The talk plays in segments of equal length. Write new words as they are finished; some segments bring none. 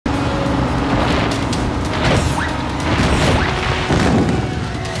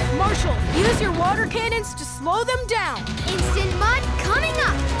science to slow them down. Instant mud coming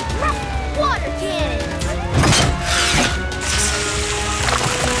up. Water cannons.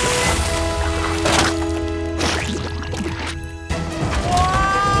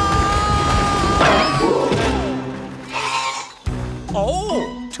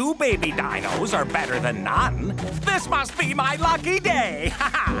 Oh, 2 baby dinos are better than none. This must be my lucky day.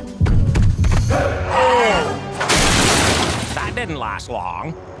 Oh. That didn't last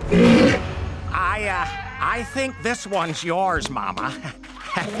long. I think this one's yours, Mama.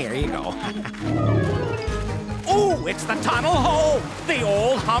 Here you go. Ooh, it's the tunnel hole. The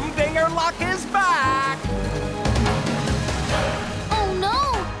old humdinger luck is back. Oh no,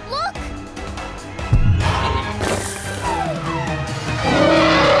 look!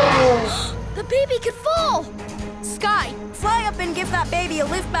 The baby could fall! Skye, fly up and give that baby a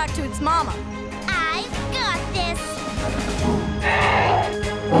lift back to its mama. I've got this.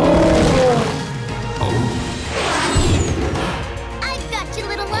 I've got you,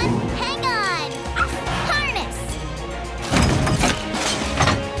 little one. Hang on. Harness.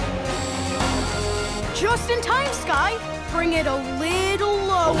 Just in time, Skye. Bring it a little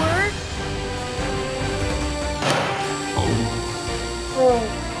lower.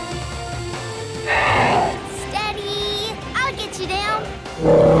 Steady. I'll get you down.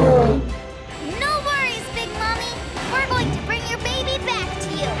 No worries, Big Mommy. We're going to bring your baby back to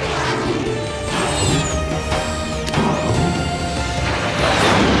you.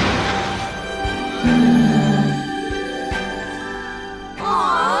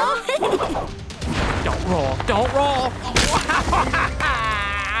 Aww. Don't roll, don't roll.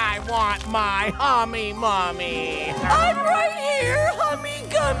 I want my hummy mummy. I'm right here, Hummy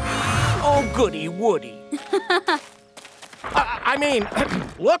Gummy. Oh, goody woody. I mean,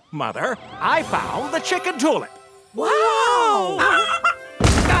 look, Mother. I found the chicken tulip. Wow!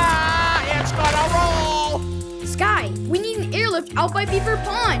 It's gonna roll. Skye, we need an airlift out by Beaver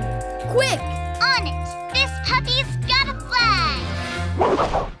Pond. Quick! On it. This puppy's got a flag.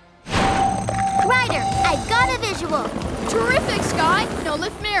 Ryder, I've got a visual. Terrific, Skye. Now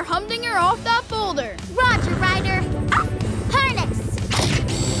lift Mayor Humdinger off that boulder. Roger, Ryder. Harness.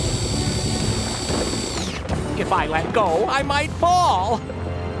 If I let go, I might fall.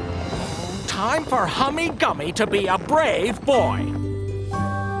 Time for Hummy Gummy to be a brave boy.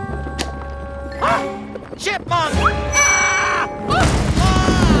 Chipmunk! Ah!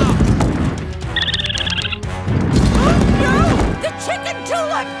 Oh no! The chicken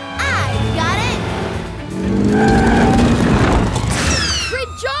tulip! I've got it.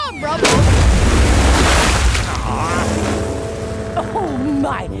 Great job, Rubble. Oh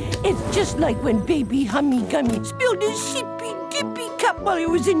my, it's just like when baby Hummy Gummy spilled his sippy dippy cup while he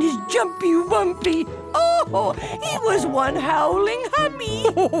was in his jumpy wumpy. Oh, he was one howling hummy.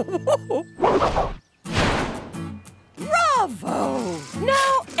 Bravo!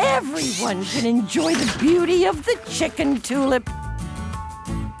 Now everyone can enjoy the beauty of the chicken tulip.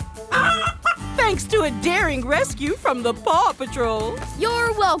 Thanks to a daring rescue from the PAW Patrol.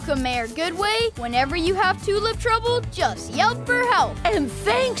 You're welcome, Mayor Goodway. Whenever you have tulip trouble, just yelp for help. And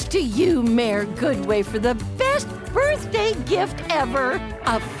thanks to you, Mayor Goodway, for the best birthday gift ever.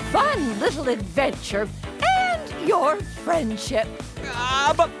 A fun little adventure and your friendship.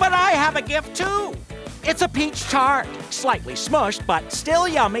 But I have a gift too. It's a peach tart, slightly smushed, but still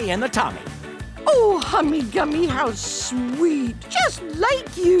yummy in the tummy. Oh, Hummy Gummy, how sweet. Just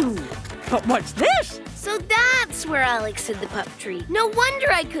like you. But what's this? So that's where Alex hid the pup treat. No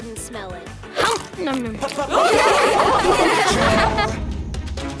wonder I couldn't smell it.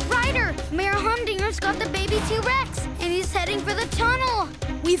 Ryder, Mayor Humdinger's got the baby T-Rex, and he's heading for the tunnel.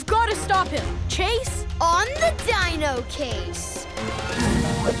 We've got to stop him. Chase? On the dino case.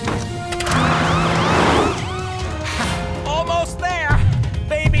 Almost there,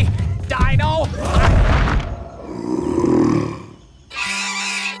 baby dino.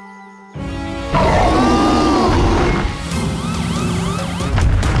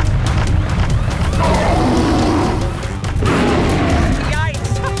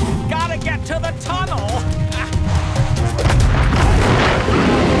 To the tunnel!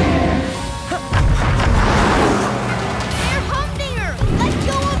 Mayor Humdinger, let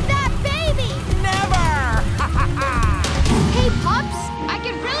go of that baby! Never! Hey, pups, I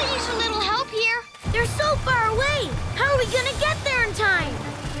could really use a little help here. They're so far away. How are we gonna get there in time?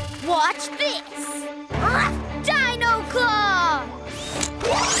 Watch this! Dino Claw!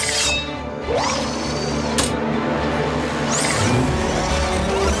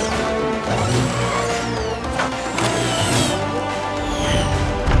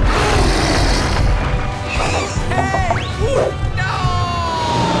 Hey! No!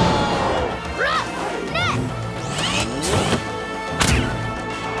 No!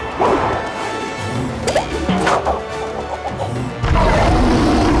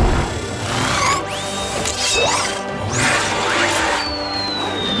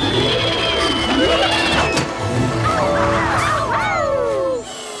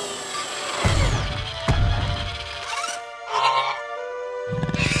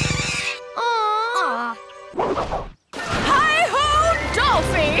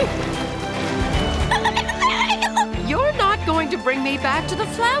 to bring me back to the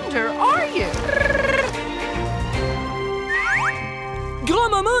flounder, are you?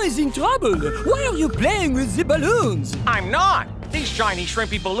 Grandmama is in trouble. Why are you playing with the balloons? I'm not. These shiny,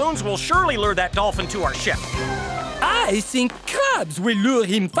 shrimpy balloons will surely lure that dolphin to our ship. I think crabs will lure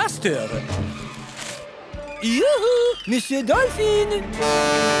him faster. Yoo-hoo, Monsieur Dolphin!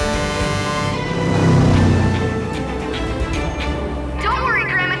 Don't worry,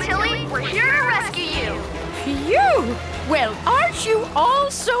 Grandma Tilly. We're here to rescue you. Phew! Well, aren't you all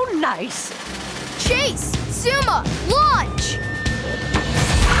so nice? Chase! Zuma! Launch!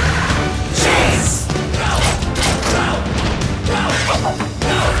 Chase!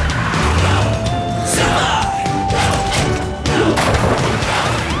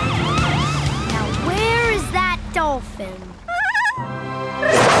 Now, where is that dolphin?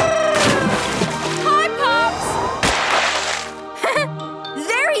 Hi, Pops!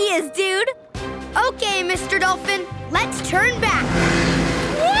 There he is, dude. Okay, Mr. Dolphin, let's turn back.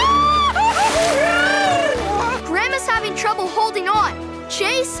 Grandma's having trouble holding on.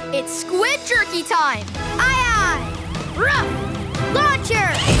 Chase, it's squid jerky time. Aye, aye. Ruff!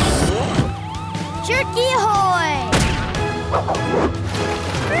 Launcher! Jerky ahoy!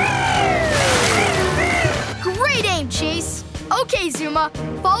 Great aim, Chase. Okay, Zuma,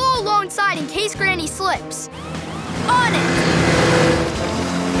 follow alongside in case Granny slips. On it!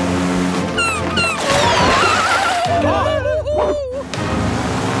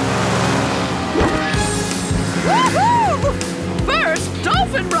 Woohoo! First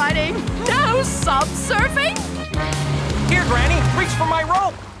dolphin riding, now sub-surfing. Here, Granny, reach for my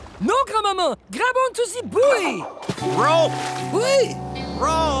rope. No, Grandmama, grab onto the buoy. Rope! Oui.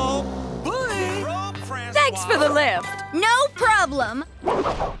 Rope! Buoy. Rope, Francois. Thanks for the lift. No problem.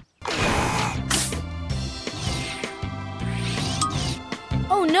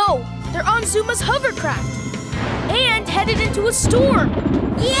 Oh no, they're on Zuma's hovercraft and headed into a storm.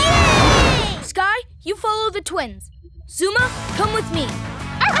 Yay! Skye, you follow the twins. Zuma, come with me.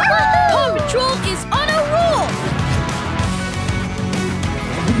 Paw Patrol is on a roll.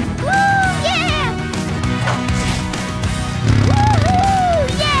 Woo, yeah! Woohoo,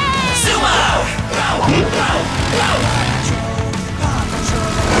 yeah!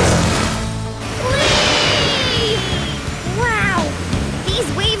 Whee! Wow, these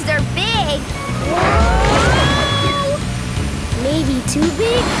waves are big. Whoa! Maybe too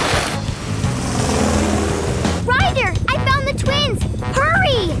big? Ryder, I found the twins!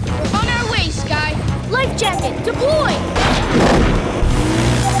 Hurry! We're on our way, Skye. Life jacket, deploy.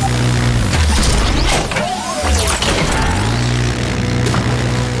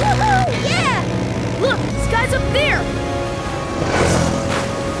 Woohoo! Yeah! Look, Skye's up there.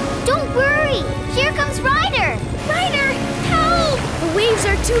 Don't worry! Here comes Ryder! Ryder, help! The waves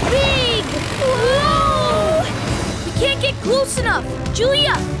are too big. Whoa! We can't get close enough.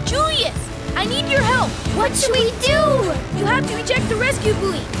 Julia, Julius, I need your help. What should we do? You have to eject the rescue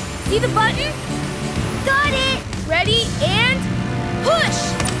buoy. See the button? Got it! Ready and push!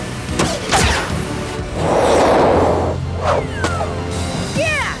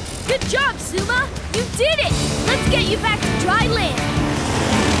 Yeah! Good job, Zuma! You did it! Let's get you back to dry land.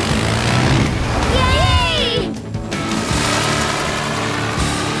 Yay!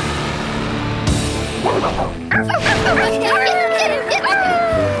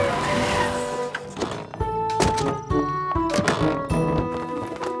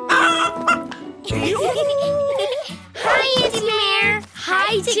 Hi, Auntie Mare.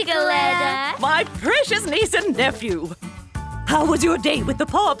 Hi, Chicoletta. My precious niece and nephew. How was your day with the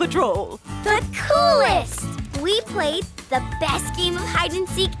Paw Patrol? The coolest! We played the best game of hide and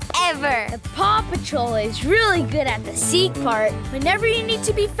seek ever. The Paw Patrol is really good at the seek part. Whenever you need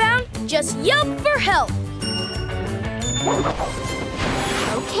to be found, just yelp for help.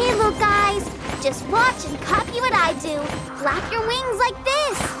 Okay, little guys, just watch and copy what I do. Flap your wings like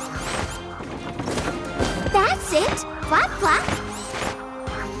this. That's it. Flap, flap.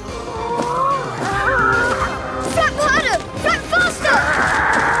 Flap harder! Flap faster!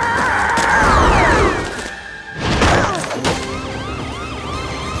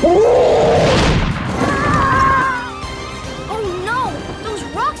 Oh no! Those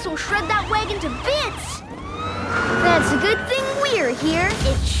rocks will shred that wagon to bits. That's a good thing we're here.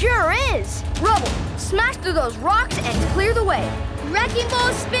 It sure is. Rubble, smash through those rocks and clear the way. Wrecking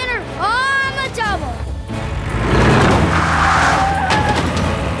ball spinner on the double.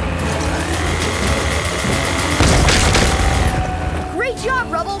 Great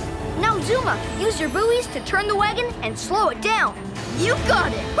job, Rubble. Now, Zuma, use your buoys to turn the wagon and slow it down. You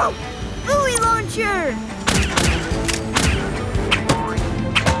got it. Oh, buoy launcher.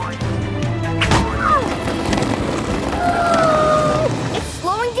 Oh.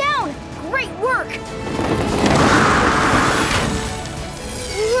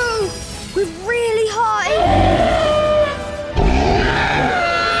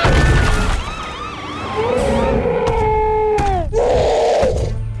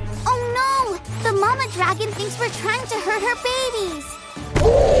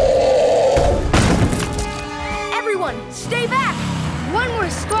 on, stay back. One more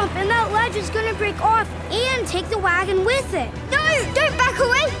stomp and that ledge is gonna break off and take the wagon with it. No, don't back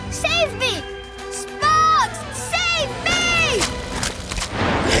away. Save me. Sparks, save me.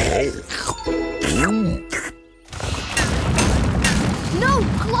 No,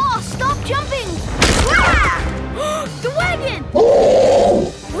 Claw, stop jumping. The wagon.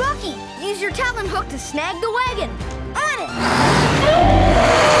 Rocky, use your talon hook to snag the wagon. On it.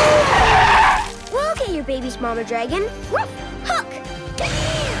 We'll get your baby's Mama Dragon. Whoop, hook.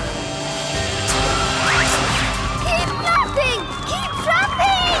 Keep jumping! Keep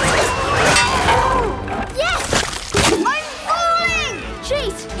jumping! Yes! I'm falling!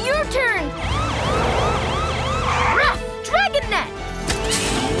 Chase, your turn. Ruff, Dragon Net.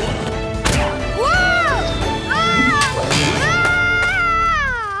 Whoa!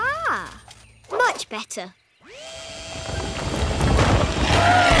 Ah! Much better.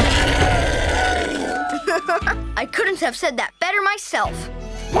 I couldn't have said that better myself.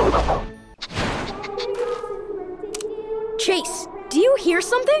 Chase, do you hear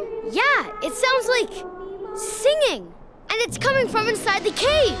something? Yeah, it sounds like singing. And it's coming from inside the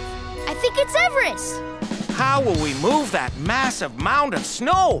cave. I think it's Everest. How will we move that massive mound of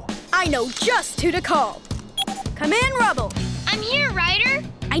snow? I know just who to call. Come in, Rubble. I'm here, Ryder.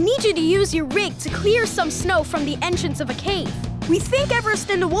 I need you to use your rig to clear some snow from the entrance of a cave. We think Everest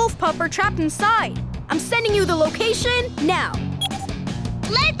and the wolf pup are trapped inside. I'm sending you the location now.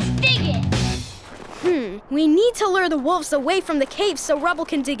 Let's dig it. We need to lure the wolves away from the cave so Rubble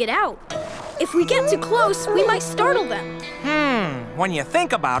can dig it out. If we get too close, we might startle them. When you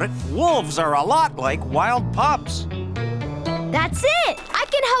think about it, wolves are a lot like wild pups. That's it. I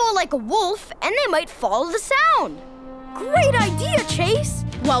can howl like a wolf and they might follow the sound. Great idea, Chase.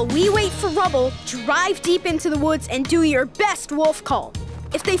 While we wait for Rubble, drive deep into the woods and do your best wolf call.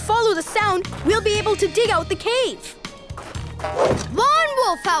 If they follow the sound, we'll be able to dig out the cave. Lone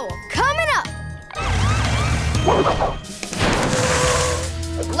wolf howl coming up.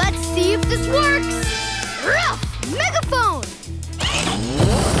 Let's see if this works. Ruff, megaphone.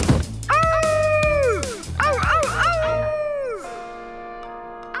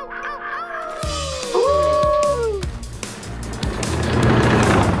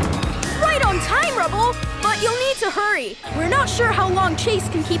 Right on time, Rubble. But you'll need to hurry. We're not sure how long Chase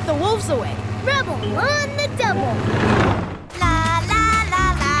can keep the wolves away. Rubble on the double. La, la,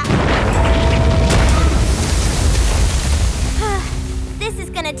 la, la. This is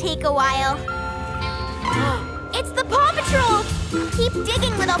gonna take a while. It's the PAW Patrol! Keep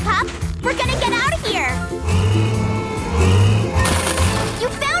digging, little pup. We're gonna get out of here. You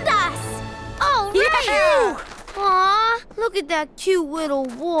found us! Oh, Yeah! Aw, look at that cute little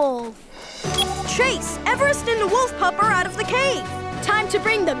wolf. Chase, Everest and the wolf pup are out of the cave. Time to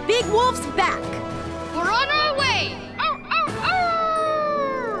bring the big wolves back. We're on our way! Ow, ow, ow!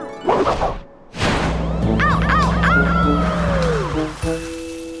 Ow, ow,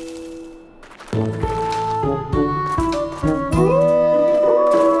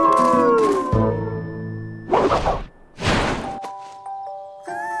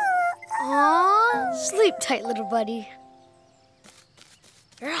 Aw, sleep tight, little buddy.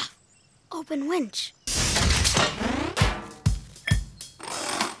 Open winch.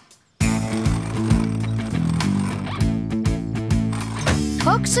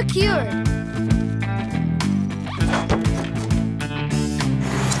 Hook secured.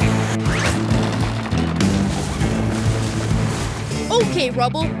 Okay,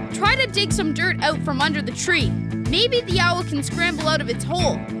 Rubble, try to dig some dirt out from under the tree. Maybe the owl can scramble out of its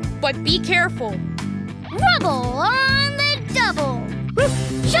hole, but be careful. Rubble on the double!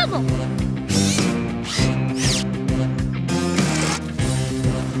 Shovel!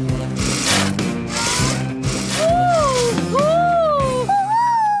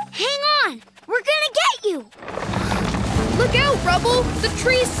 Hang on, we're gonna get you. Look out, Rubble! The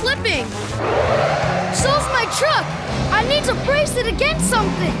tree's slipping! So's my truck. I need to brace it against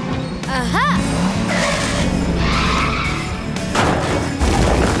something. Aha!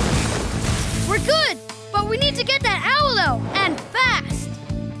 We're good, but we need to get that owl out, and fast.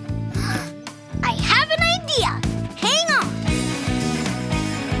 I have an idea! Hang on!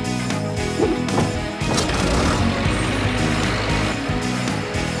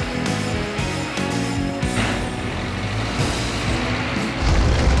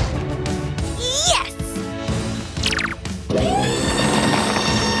 Yes!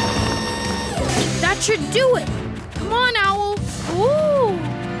 That should do it! Come on, Owl! Ooh!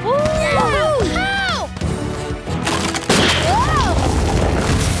 Ooh! Help!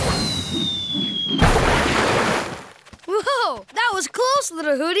 Whoa, that was close,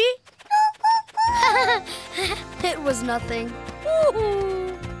 little Hootie. It was nothing.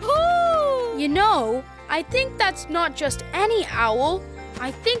 You know, I think that's not just any owl.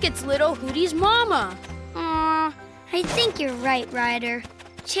 I think it's little Hootie's mama. Aw, I think you're right, Ryder.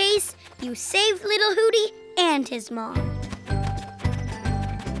 Chase, you saved little Hootie and his mom.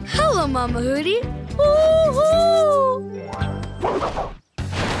 Hello, Mama Hootie. Woo-hoo!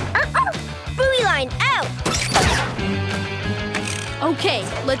 Buoy line out! Okay,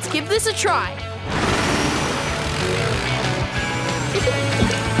 let's give this a try.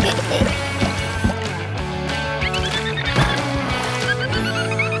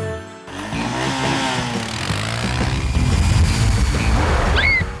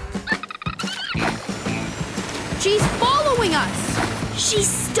 She's following us. She's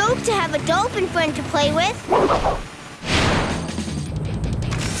stoked to have a dolphin friend to play with.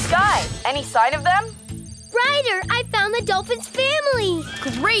 Skye, any sign of them? Ryder, I found the dolphin's family.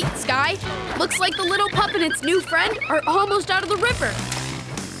 Great, Skye. Looks like the little pup and its new friend are almost out of the river.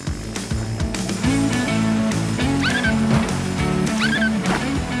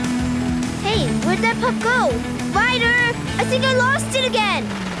 Hey, where'd that pup go? Ryder, I think I lost it again.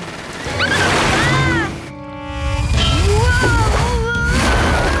 Ah! Whoa!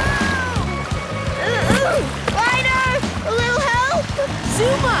 Ryder, a little help?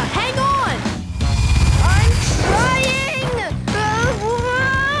 Zuma, hang on. I'm trying!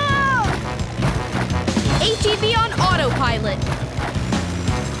 ATV on autopilot.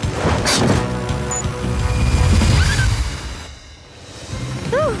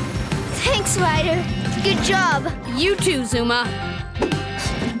 Whew. Thanks, Ryder. Good job. You too, Zuma.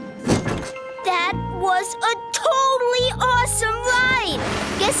 That was a totally awesome ride!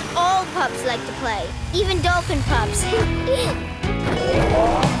 Guess all pups like to play, even dolphin pups.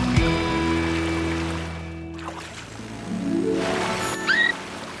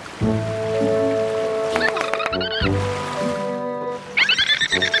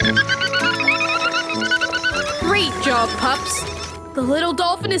 Great job, pups. The little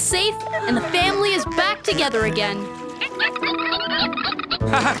dolphin is safe, and the family is back together again.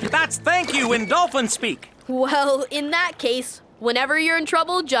 That's thank you in dolphin speak. Well, in that case, whenever you're in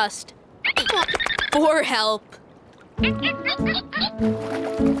trouble, just for help. Rubber.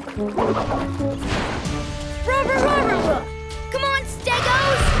 Come on,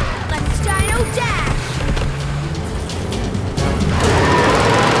 Stegos! Let's dino dash!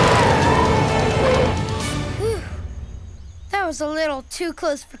 Whew. That was a little too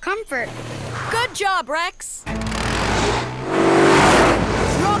close for comfort. Good job, Rex.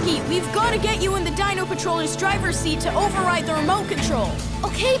 Rocky, we've got to get you in the Dino Patroller's driver's seat to override the remote control.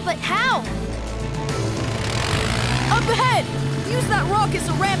 Okay, but how? Up ahead! Use that rock as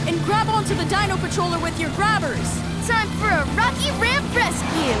a ramp and grab onto the Dino Patroller with your grabbers. Time for a Rocky Ramp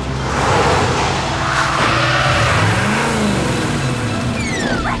rescue!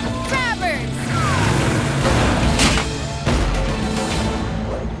 Grabbers!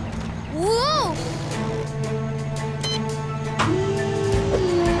 Whoa!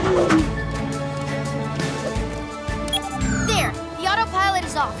 There, the autopilot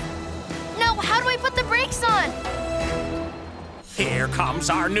is off. Now, how do I put the brakes on? Here comes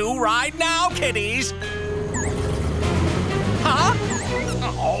our new ride now, kiddies. Huh?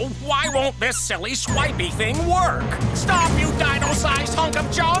 Oh, why won't this silly swipey thing work? Stop, you dino-sized hunk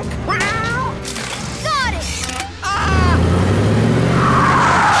of junk! Got it! Ah!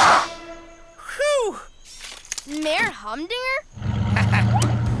 Whew! Mayor Humdinger?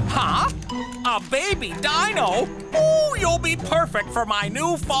 Huh? A baby dino? Ooh, you'll be perfect for my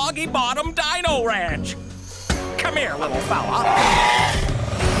new Foggy Bottom Dino Ranch. Come here, little fella.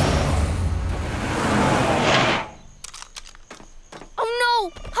 Oh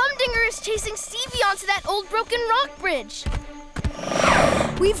no! Humdinger is chasing Stevie onto that old broken rock bridge.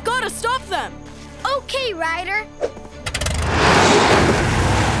 We've got to stop them. Okay, Ryder.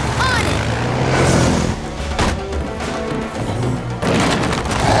 On it!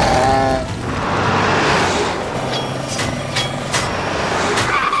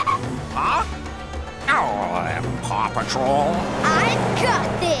 Huh? Oh, Paw Patrol. I've got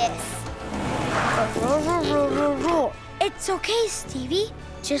this! It's okay, Stevie.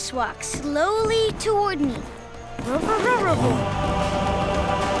 Just walk slowly toward me.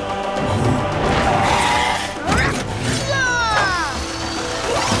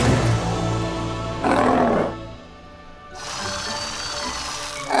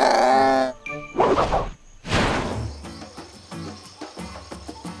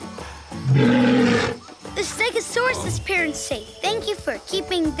 The Stegosaurus' parents say thank you for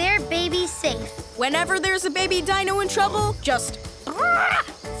keeping their baby safe. Whenever there's a baby dino in trouble, just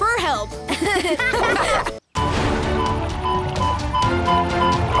for help. help.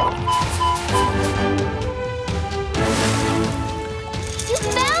 You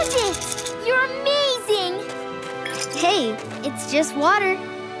found it! You're amazing! Hey, it's just water.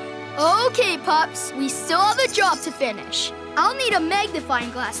 Okay, pups, we still have a job to finish. I'll need a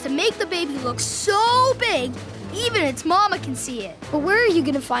magnifying glass to make the baby look so big, even its mama can see it. But where are you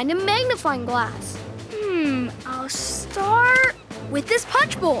gonna find a magnifying glass? I'll start with this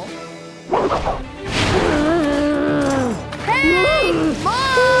punch bowl. Hey,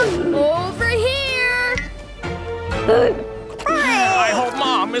 Mom, over here. I hope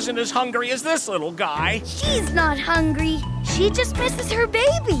Mom isn't as hungry as this little guy. She's not hungry. She just misses her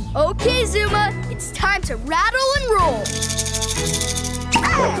baby. Okay, Zuma, it's time to rattle and roll.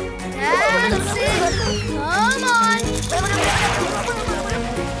 That's it. Come on.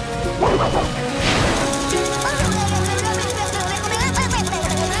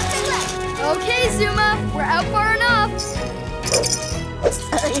 Okay, Zuma, we're out far enough.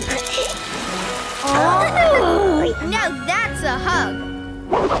 Oh, now that's a hug.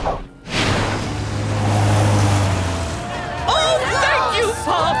 Oh, thank you,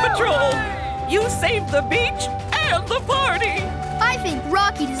 Paw Patrol! You saved the beach and the party! I think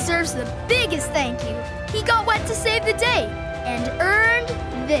Rocky deserves the biggest thank you. He got wet to save the day and earned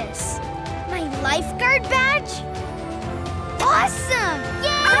this. My lifeguard badge? Awesome!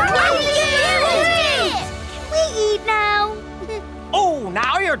 Yay! Can we eat now? Oh,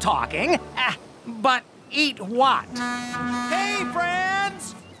 now you're talking. But eat what? Hey,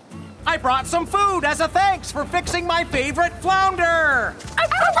 friends! I brought some food as a thanks for fixing my favorite flounder.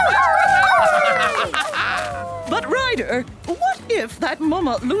 But Ryder, what if that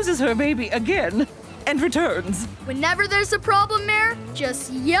mama loses her baby again and returns? Whenever there's a problem, Mayor,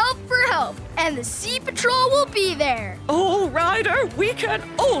 just yell for help, and the Sea Patrol will be there. Oh, Ryder, we can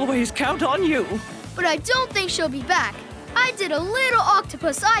always count on you. But I don't think she'll be back. I did a little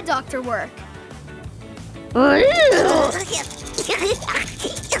octopus eye doctor work. There he is!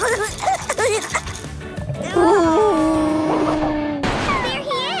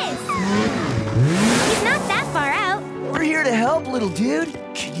 He's not that far out. We're here to help, little dude.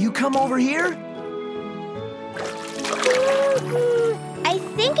 Could you come over here? I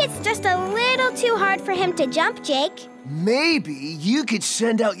think it's just a little too hard for him to jump, Jake. Maybe you could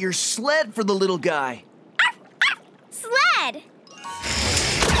send out your sled for the little guy. Sled!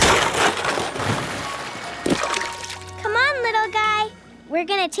 Come on, little guy. We're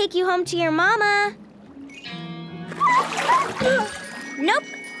gonna take you home to your mama. Nope,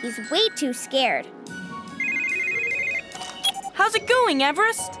 he's way too scared. How's it going,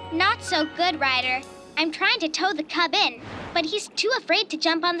 Everest? Not so good, Ryder. I'm trying to tow the cub in, but he's too afraid to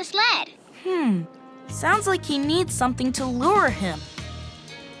jump on the sled. Sounds like he needs something to lure him.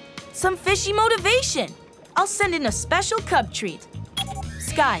 Some fishy motivation. I'll send in a special cub treat.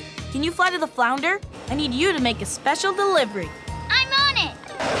 Skye, can you fly to the flounder? I need you to make a special delivery. I'm on it!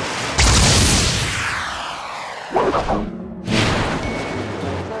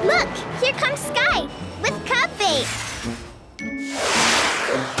 Look, here comes Skye with cub bait.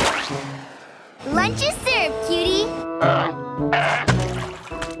 Lunch is served, cutie.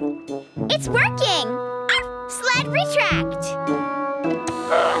 It's working! Sled retract!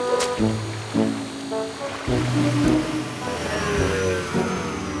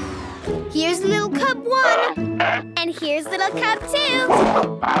 Here's little cub 1, and here's little cub 2.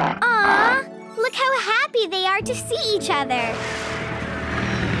 Aww, look how happy they are to see each other.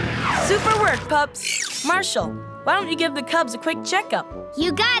 Super work, pups. Marshall, why don't you give the cubs a quick checkup?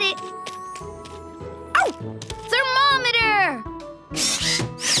 You got it. Thermometer!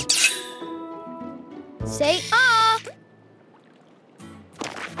 Say ah.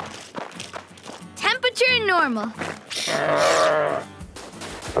 Temperature normal.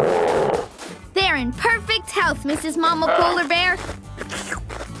 They're in perfect health, Mrs. Mama Polar Bear.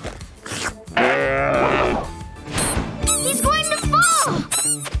 He's going to fall!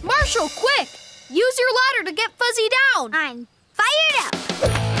 Marshall, quick! Use your ladder to get Fuzzy down. I'm fired up.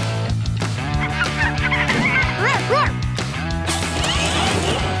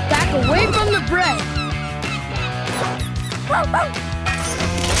 Back away from the bread.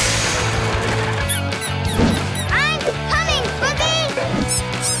 I'm coming, Fuzzy!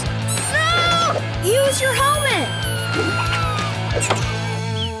 No! Use your helmet.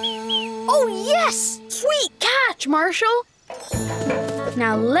 Oh, yes! Sweet catch, Marshall.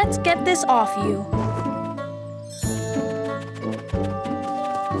 Now let's get this off you.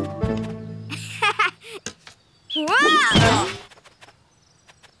 Wow!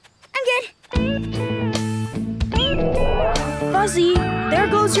 I'm good. Fuzzy, there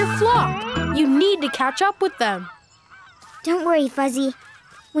goes your flock. You need to catch up with them. Don't worry, Fuzzy.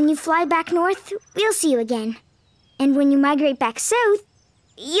 When you fly back north, we'll see you again. And when you migrate back south,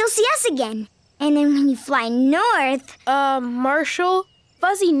 you'll see us again. And then when you fly north... Marshall,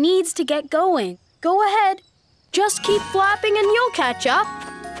 Fuzzy needs to get going. Go ahead. Just keep flapping and you'll catch up.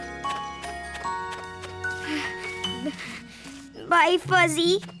 Bye,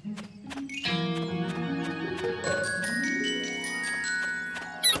 Fuzzy.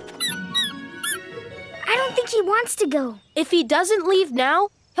 I don't think he wants to go. If he doesn't leave now,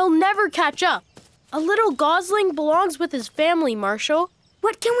 he'll never catch up. A little gosling belongs with his family, Marshall.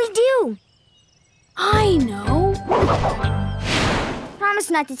 What can we do? I know. Promise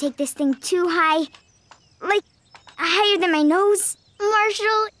not to take this thing too high. Like, higher than my nose.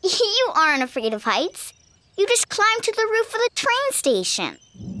 Marshall, you aren't afraid of heights. You just climb to the roof of the train station.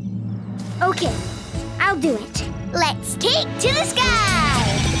 Okay, I'll do it. Let's take to the sky!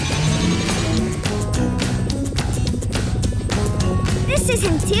 This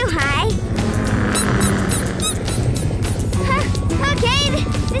isn't too high. Okay,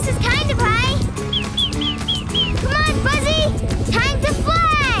 this is kind of high. Come on, Fuzzy! Time to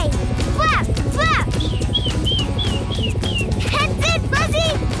fly! Flap, flap! That's it, Fuzzy!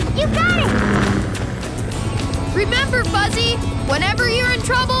 You got it! Remember, Fuzzy, whenever you're in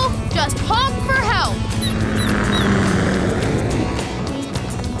trouble, just honk for help.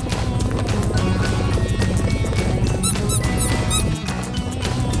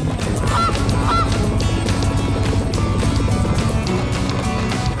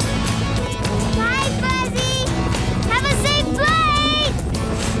 Bye, Fuzzy! Have a safe flight!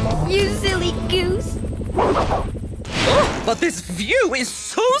 You silly goose! Oh, but this view is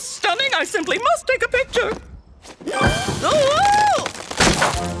so stunning, I simply must take a picture. Oh!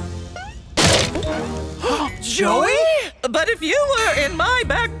 Joey? But if you were in my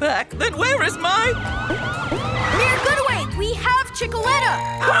backpack, then where is my... Mayor Goodway, we have Chicoletta.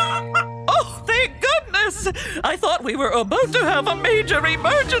 Oh, thank goodness! I thought we were about to have a major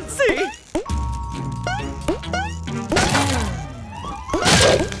emergency.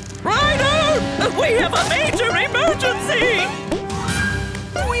 Ryder! We have a major emergency!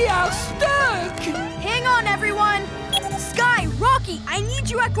 We are stuck! Hang on, everyone. Skye, Rocky, I need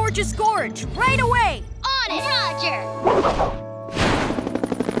you at Gorgeous Gorge right away. On it, Roger!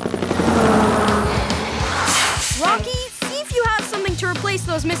 Rocky, see if you have something to replace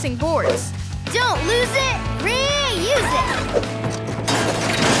those missing boards. Don't lose it, reuse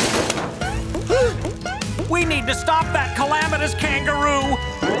it! We need to stop that calamitous kangaroo!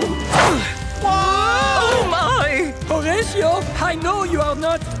 Oh my! Horatio, I know you are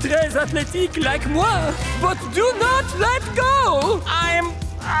not très athletic like moi, but do not let go! I'm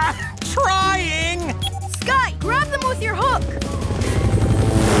trying! Skye, grab them with your hook.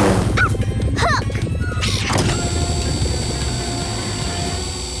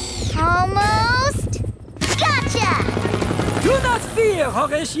 Almost! Gotcha! Do not fear,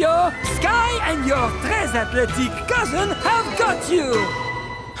 Horatio! Skye and your très athletic cousin have got you!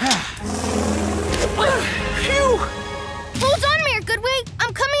 Phew! Hold on, Mayor Goodway!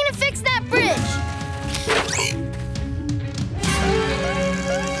 I'm coming to fix that bridge!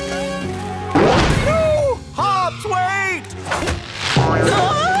 No! Hobbs, wait!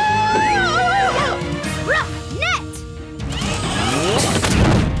 Rock, net!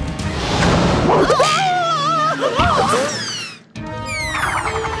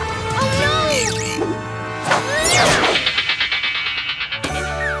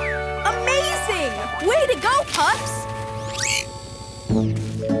 Amazing! Way to go, pups!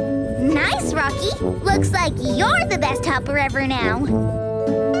 Nice, Rocky. Looks like you're the best helper ever now.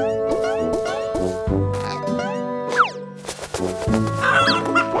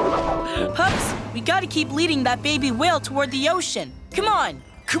 Pups, we gotta keep leading that baby whale toward the ocean. Come on.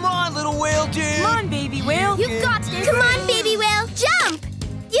 Come on, little whale dude. Come on, baby whale. You've got this. Come on, baby whale, jump!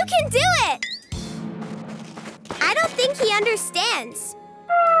 You can do it! I don't think he understands.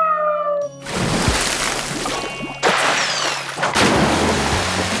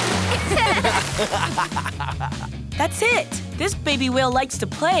 That's it. This baby whale likes to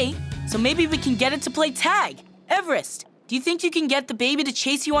play, so maybe we can get it to play tag. Everest, do you think you can get the baby to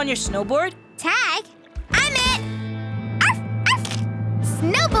chase you on your snowboard? Tag? I'm it! Arf, arf.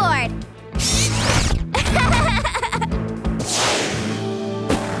 Snowboard!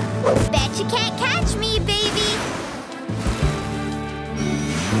 Bet you can't catch me, baby!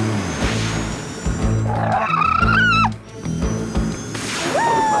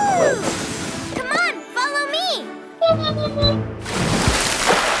 Woo! Come on, follow me!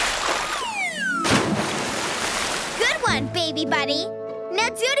 Good one, baby buddy. Now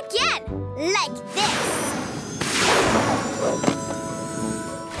do it again. Like this.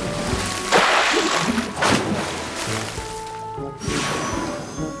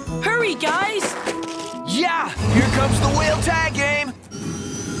 Hurry, guys! Yeah, here comes the whale tag game.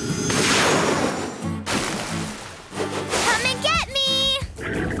 Come and get me!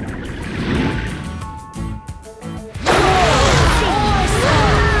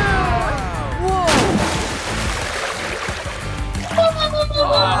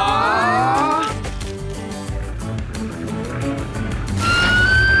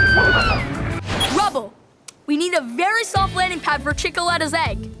 Rubble, we need a very soft landing pad for Chickoletta's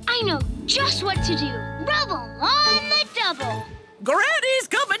egg. I know just what to do. Rubble on the double. Granny's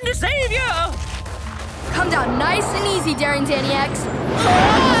coming to save you! Come down nice and easy, Daring Danny X.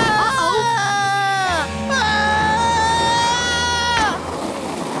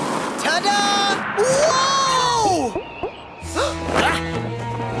 Ta-da! Whoa!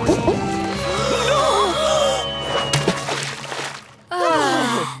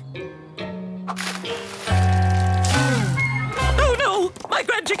 Oh no! My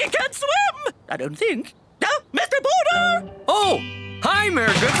grand chicken can't swim! I don't think. Mr. Porter! Oh, hi, Mayor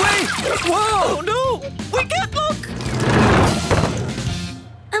Goodway. Whoa! Oh no! We can't look!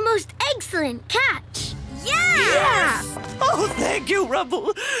 A most excellent catch. Yes! Oh, thank you,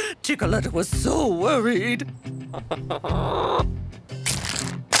 Rubble. Chickoletta was so worried.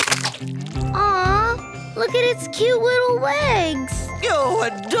 Aw, look at its cute little legs. You're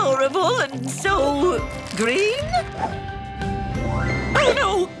adorable and so green. Oh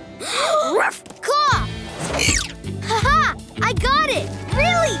no! Ruff! Claw! Haha! I got it!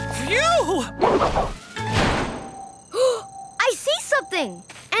 Really? Phew! I see something!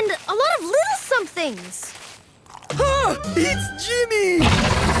 And a lot of little somethings! Oh, it's Jimmy!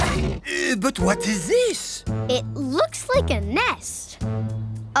 But what is this? It looks like a nest.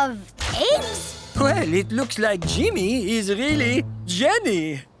 Of eggs? Well, it looks like Jimmy is really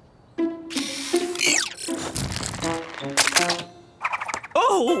Jenny.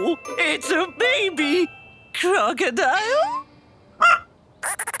 Oh, it's a baby crocodile.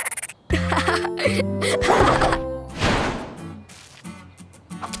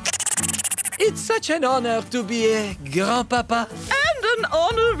 It's such an honor to be a grandpapa. And an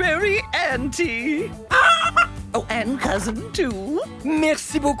honorary auntie. Oh, and cousin, too.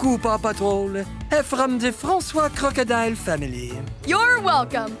 Merci beaucoup, PAW Patrol. From the Francois Crocodile family. You're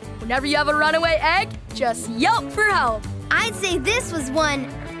welcome. Whenever you have a runaway egg, just yelp for help. I'd say this was one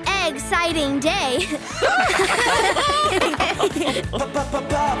egg-citing day.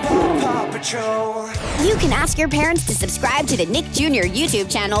 PAW Patrol. You can ask your parents to subscribe to the Nick Jr. YouTube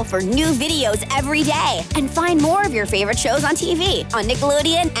channel for new videos every day. And find more of your favorite shows on TV on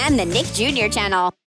Nickelodeon and the Nick Jr. channel.